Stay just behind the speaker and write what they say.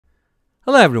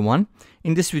Hello everyone.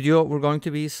 In this video we're going to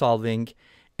be solving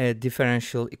a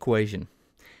differential equation,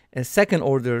 a second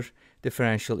order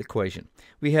differential equation.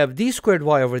 We have d squared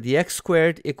y over dx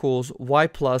squared equals y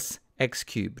plus x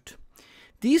cubed.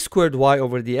 D squared y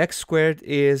over dx squared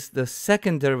is the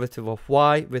second derivative of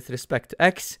y with respect to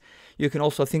x. You can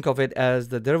also think of it as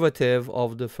the derivative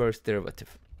of the first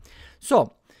derivative.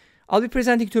 So I'll be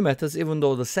presenting two methods, even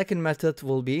though the second method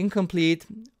will be incomplete.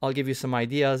 I'll give you some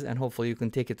ideas and hopefully you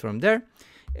can take it from there.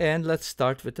 And let's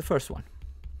start with the first one.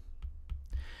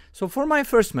 So for my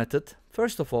first method,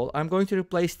 first of all, I'm going to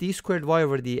replace d squared y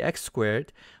over dx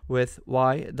squared with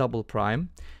y double prime,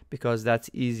 because that's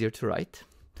easier to write,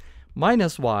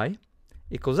 minus y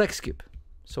equals x cubed.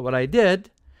 So what I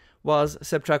did was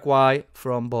subtract y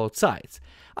from both sides.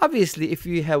 Obviously, if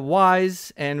we have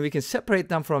y's and we can separate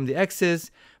them from the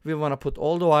x's, we want to put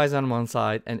all the y's on one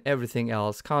side and everything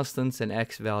else, constants and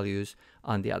x values,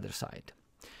 on the other side.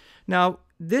 Now,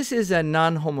 this is a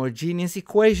non-homogeneous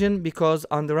equation because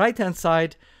on the right-hand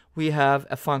side, we have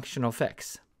a function of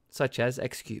x, such as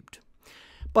x cubed.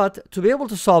 But to be able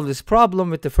to solve this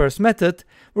problem with the first method,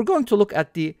 we're going to look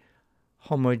at the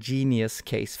homogeneous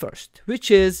case first, which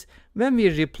is when we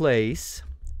replace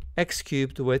x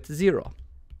cubed with 0.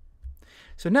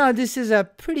 So now this is a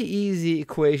pretty easy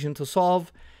equation to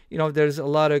solve. You know, there's a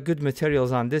lot of good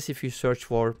materials on this if you search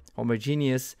for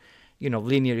homogeneous,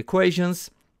 linear equations.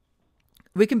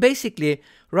 We can basically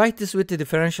write this with the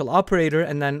differential operator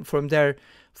and then from there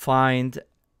find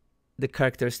the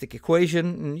characteristic equation.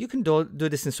 And you can do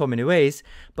this in so many ways,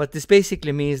 but this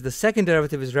basically means the second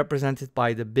derivative is represented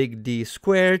by the big D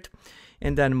squared,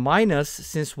 and then minus,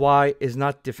 since y is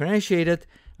not differentiated,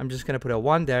 I'm just going to put a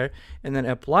 1 there, and then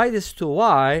apply this to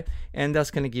y, and that's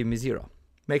going to give me 0.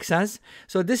 Make sense?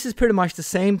 So this is pretty much the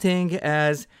same thing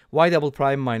as y double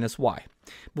prime minus y.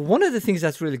 But one of the things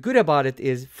that's really good about it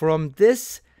is from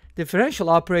this differential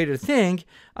operator thing,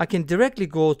 I can directly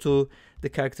go to the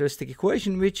characteristic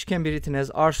equation, which can be written as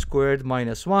r squared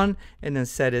minus 1, and then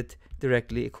set it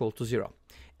directly equal to 0.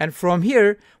 And from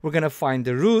here, we're going to find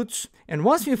the roots. And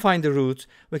once we find the roots,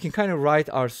 we can kind of write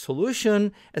our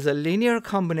solution as a linear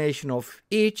combination of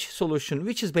each solution,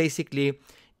 which is basically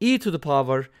e to the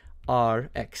power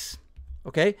rx.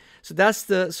 Okay, so that's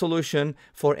the solution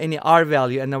for any r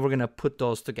value, and then we're going to put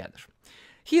those together.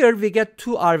 Here we get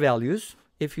two r values.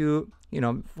 If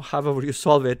however you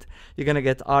solve it, you're going to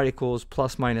get r equals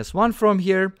plus minus 1 from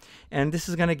here, and this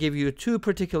is going to give you two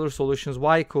particular solutions: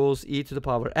 y equals e to the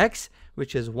power x,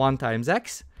 which is 1 times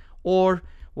x, or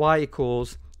y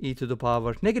equals e to the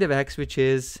power negative x, which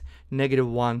is negative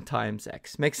 1 times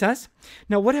x. Make sense?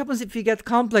 Now, what happens if you get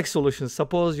complex solutions?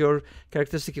 Suppose your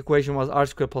characteristic equation was r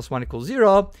squared plus 1 equals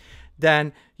 0.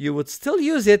 Then you would still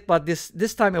use it, but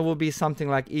this time it will be something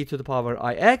like e to the power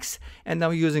ix. And now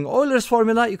using Euler's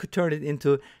formula, you could turn it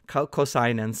into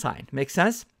cosine and sine. Make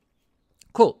sense?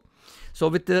 Cool. So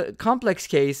with the complex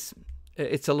case,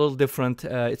 it's a little different.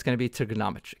 It's going to be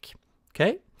trigonometric.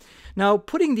 Okay? Now,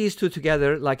 putting these two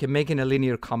together, like making a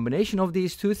linear combination of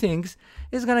these two things,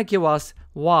 is going to give us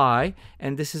y,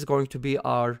 and this is going to be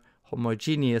our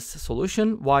homogeneous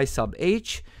solution. Y sub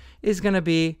h is going to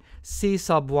be c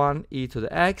sub 1 e to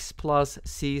the x plus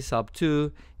c sub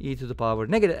 2 e to the power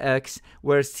negative x,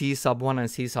 where c sub 1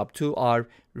 and c sub 2 are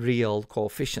real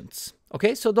coefficients.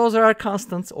 Okay, so those are our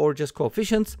constants or just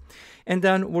coefficients. And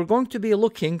then we're going to be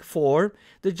looking for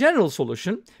the general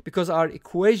solution because our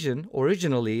equation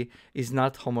originally is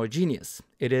not homogeneous.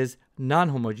 It is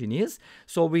non-homogeneous.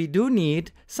 So we do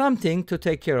need something to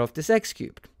take care of this x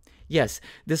cubed. Yes,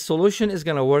 this solution is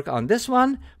going to work on this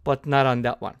one, but not on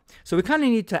that one. So we kind of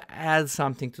need to add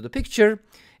something to the picture.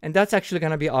 And that's actually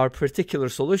going to be our particular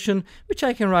solution, which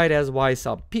I can write as y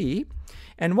sub p.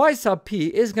 And y sub p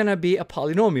is going to be a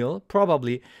polynomial,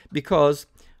 probably because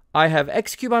I have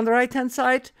x cubed on the right-hand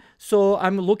side. So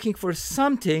I'm looking for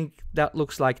something that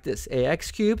looks like this: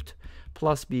 ax cubed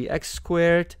plus bx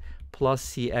squared plus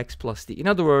cx plus d. In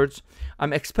other words,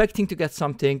 I'm expecting to get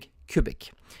something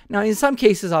cubic. Now, in some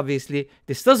cases, obviously,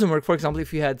 this doesn't work. For example,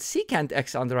 if you had secant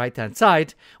x on the right-hand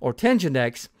side or tangent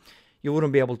x, you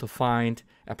wouldn't be able to find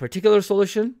a particular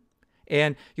solution,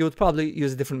 and you would probably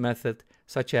use a different method,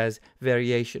 such as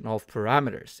variation of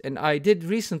parameters. And I did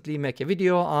recently make a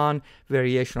video on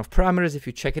variation of parameters. If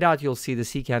you check it out, you'll see the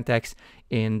secant x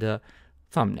in the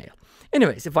thumbnail.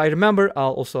 Anyways, if I remember,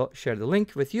 I'll also share the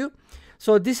link with you.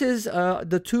 So this is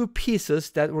the two pieces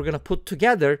that we're going to put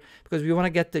together because we want to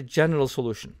get the general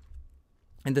solution.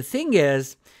 And the thing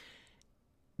is,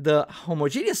 the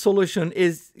homogeneous solution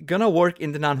is going to work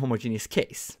in the non-homogeneous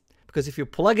case. Because if you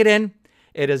plug it in,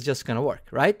 it is just going to work,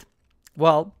 right?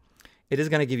 Well, it is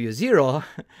going to give you 0.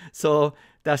 So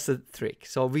that's the trick.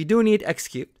 So we do need x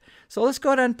cubed. So let's go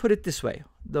ahead and put it this way.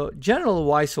 The general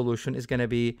y solution is going to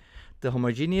be the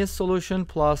homogeneous solution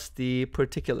plus the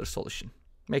particular solution.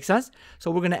 Make sense?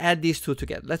 So we're going to add these two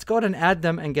together. Let's go ahead and add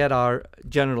them and get our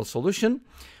general solution.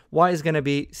 Y is going to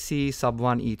be c sub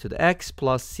 1 e to the x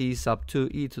plus c sub 2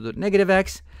 e to the negative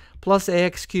x plus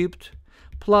ax cubed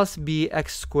plus bx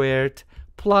squared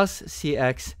plus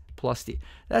cx plus d.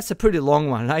 That's a pretty long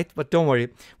one, right? But don't worry,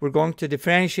 we're going to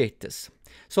differentiate this.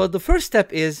 So the first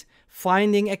step is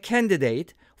finding a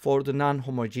candidate for the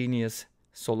non-homogeneous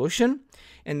solution,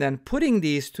 and then putting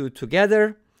these two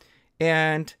together,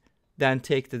 and then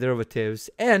take the derivatives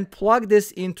and plug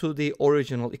this into the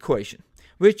original equation,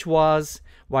 which was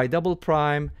y double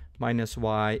prime minus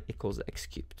y equals x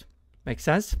cubed. Make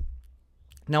sense?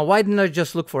 Now, why didn't I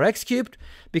just look for x cubed?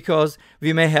 Because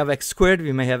we may have x squared,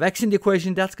 we may have x in the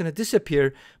equation. That's going to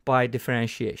disappear by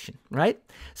differentiation, right?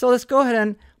 So let's go ahead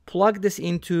and plug this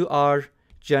into our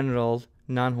general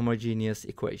non-homogeneous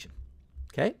equation.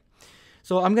 Okay?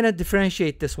 So I'm going to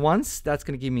differentiate this once. That's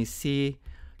going to give me c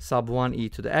sub 1 e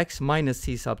to the x minus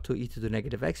c sub 2 e to the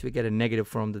negative x. We get a negative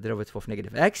from the derivative of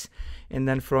negative x. And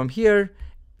then from here,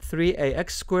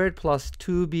 3ax squared plus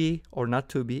 2b, or not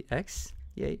 2b, x,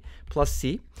 yay, plus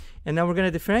c. And then we're going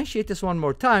to differentiate this one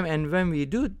more time. And when we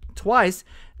do twice,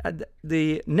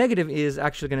 the negative is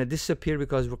actually going to disappear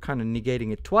because we're kind of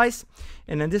negating it twice.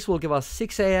 And then this will give us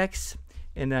 6ax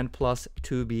and then plus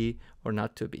 2b, or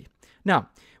not 2b. Now,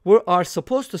 we are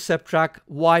supposed to subtract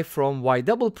y from y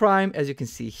double prime, as you can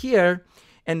see here,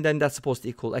 and then that's supposed to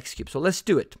equal x cubed. So let's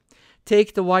do it.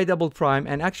 Take the y double prime,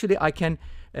 and actually I can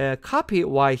copy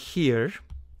y here,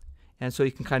 and so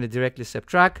you can kind of directly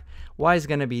subtract. Y is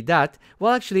going to be that.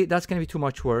 Well, actually, that's going to be too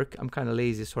much work. I'm kind of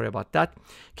lazy, sorry about that.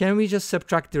 Can we just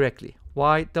subtract directly?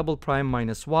 Y double prime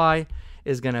minus y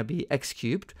is going to be x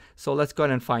cubed. So let's go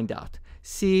ahead and find out.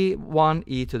 c1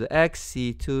 e to the x,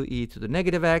 c2 e to the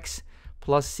negative x,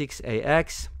 plus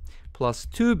 6ax plus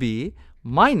 2b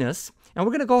minus, and we're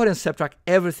going to go ahead and subtract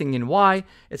everything in y.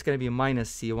 It's going to be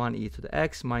minus c1 e to the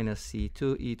x minus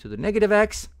c2 e to the negative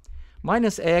x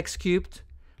minus ax cubed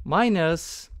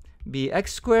minus bx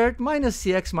squared minus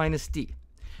cx minus d.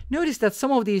 Notice that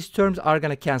some of these terms are going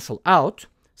to cancel out,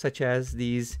 such as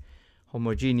these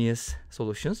homogeneous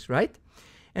solutions, right?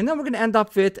 And then we're going to end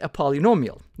up with a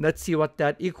polynomial. Let's see what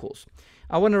that equals.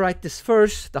 I want to write this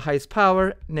first, the highest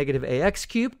power, negative ax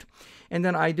cubed. And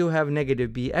then I do have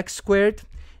negative bx squared.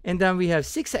 And then we have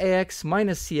 6ax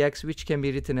minus cx, which can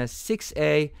be written as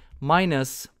 6a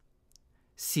minus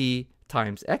c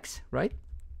times x, right?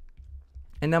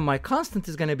 And then my constant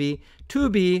is going to be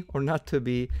 2b, or not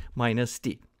 2b, minus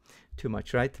d. Too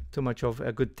much, right? Too much of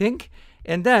a good thing.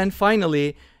 And then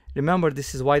finally, remember,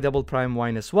 this is y double prime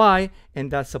minus y, and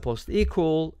that's supposed to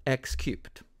equal x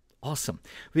cubed. Awesome.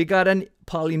 We got a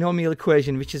polynomial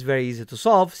equation, which is very easy to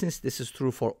solve. Since this is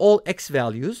true for all x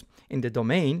values in the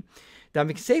domain, then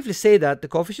we can safely say that the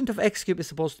coefficient of x cubed is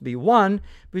supposed to be 1,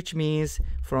 which means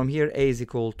from here a is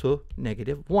equal to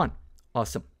negative 1.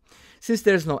 Awesome. Since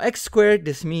there's no x squared,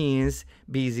 this means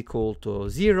b is equal to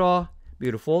 0.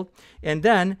 Beautiful. And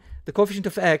then the coefficient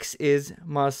of x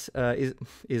must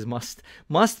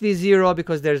be 0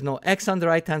 because there's no x on the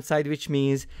right hand side, which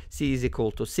means c is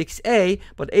equal to 6a,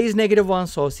 but a is negative 1,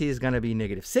 so c is going to be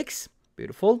negative 6.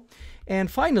 Beautiful. And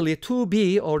finally,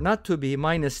 2b, or not 2b,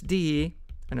 minus d,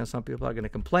 I know some people are going to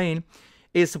complain,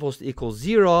 is supposed to equal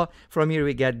 0. From here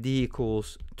we get d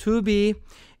equals 2b,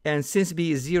 and since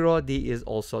b is 0, d is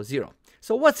also 0.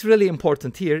 So what's really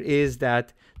important here is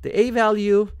that the a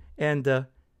value and the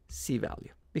c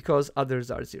value, because others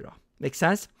are 0. Make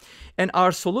sense? And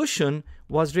our solution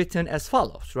was written as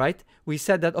follows, right? We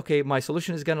said that, okay, my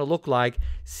solution is going to look like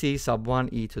c sub 1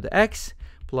 e to the x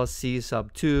plus c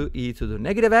sub 2 e to the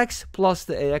negative x plus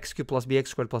the ax cubed plus bx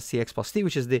squared plus cx plus d,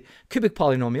 which is the cubic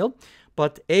polynomial.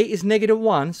 But a is negative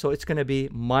 1, so it's going to be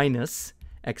minus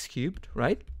x cubed,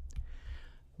 right?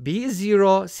 b is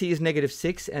 0, c is negative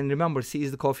 6, and remember, c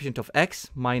is the coefficient of x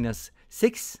minus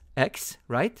 6x,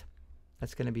 right?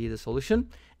 That's going to be the solution.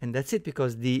 And that's it,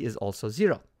 because d is also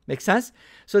 0. Make sense?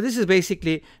 So this is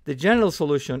basically the general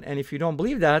solution. And if you don't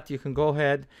believe that, you can go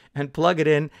ahead and plug it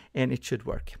in, and it should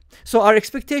work. So our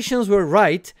expectations were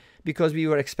right, because we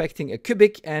were expecting a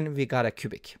cubic, and we got a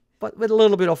cubic, but with a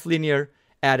little bit of linear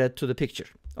added to the picture.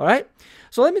 All right?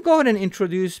 So let me go ahead and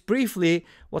introduce briefly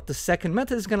what the second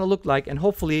method is going to look like, and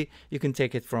hopefully you can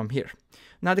take it from here.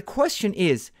 Now the question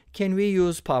is, can we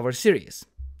use power series?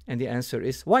 And the answer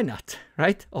is, why not,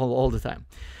 right? All the time.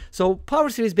 So power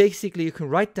series, basically, you can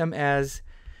write them as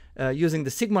using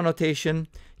the sigma notation,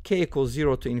 k equals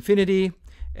 0 to infinity,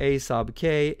 a sub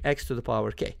k x to the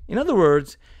power k. In other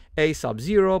words, a sub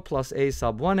 0 plus a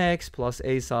sub 1x plus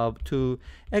a sub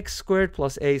 2x squared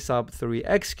plus a sub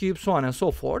 3x cubed, so on and so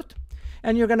forth.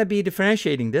 And you're going to be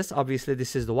differentiating this. Obviously,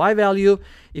 this is the y value.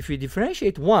 If you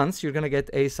differentiate once, you're going to get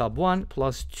a sub 1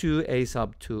 plus 2a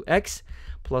sub 2x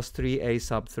plus 3a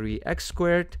sub 3x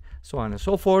squared, so on and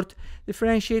so forth.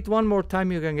 Differentiate one more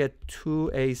time, you're going to get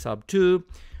 2a sub 2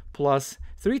 plus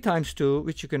 3 times 2,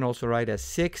 which you can also write as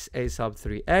 6a sub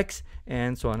 3x,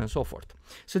 and so on and so forth.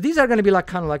 So these are going to be like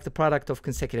kind of like the product of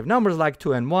consecutive numbers, like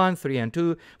 2 and 1, 3 and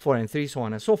 2, 4 and 3, so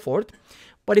on and so forth.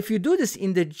 But if you do this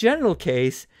in the general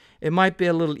case, it might be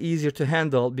a little easier to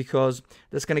handle because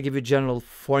that's going to give you a general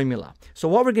formula. So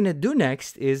what we're going to do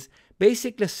next is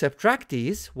basically subtract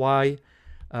these, y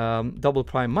double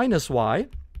prime minus y,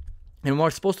 and we're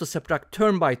supposed to subtract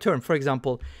term by term. For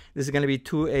example, this is going to be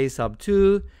 2a sub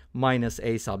 2 minus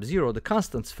a sub 0, the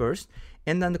constants first,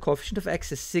 and then the coefficient of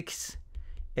x is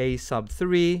 6a sub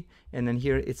 3, and then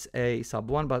here it's a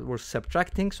sub 1, but we're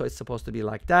subtracting, so it's supposed to be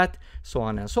like that, so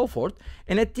on and so forth.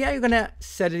 And at the end, you're going to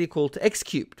set it equal to x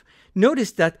cubed.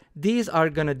 Notice that these are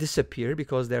going to disappear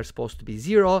because they're supposed to be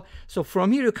 0. So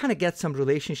from here, you kind of get some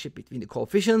relationship between the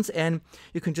coefficients, and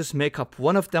you can just make up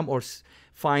one of them or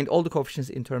find all the coefficients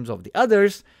in terms of the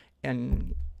others,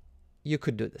 and you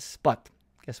could do this. But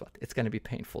guess what? It's going to be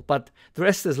painful. But the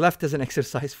rest is left as an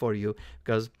exercise for you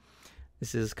because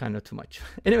this is kind of too much.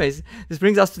 Anyways, this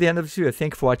brings us to the end of this video.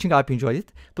 Thank you for watching. I hope you enjoyed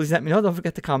it. Please let me know. Don't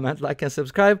forget to comment, like, and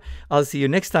subscribe. I'll see you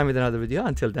next time with another video.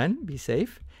 Until then, be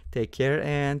safe, take care,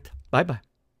 and bye-bye.